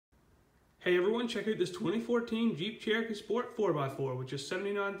Hey everyone, check out this 2014 Jeep Cherokee Sport 4x4 with just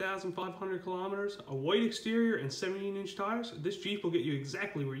 79,500 kilometers, a white exterior and 17-inch tires. This Jeep will get you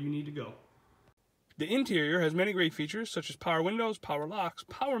exactly where you need to go. The interior has many great features such as power windows, power locks,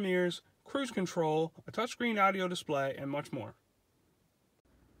 power mirrors, cruise control, a touchscreen audio display, and much more.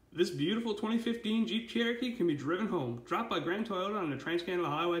 This beautiful 2015 Jeep Cherokee can be driven home. Drop by Grand Toyota on the Trans-Canada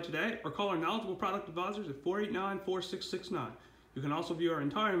Highway today or call our knowledgeable product advisors at 489-4669. You can also view our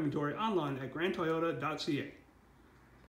entire inventory online at grandtoyota.ca.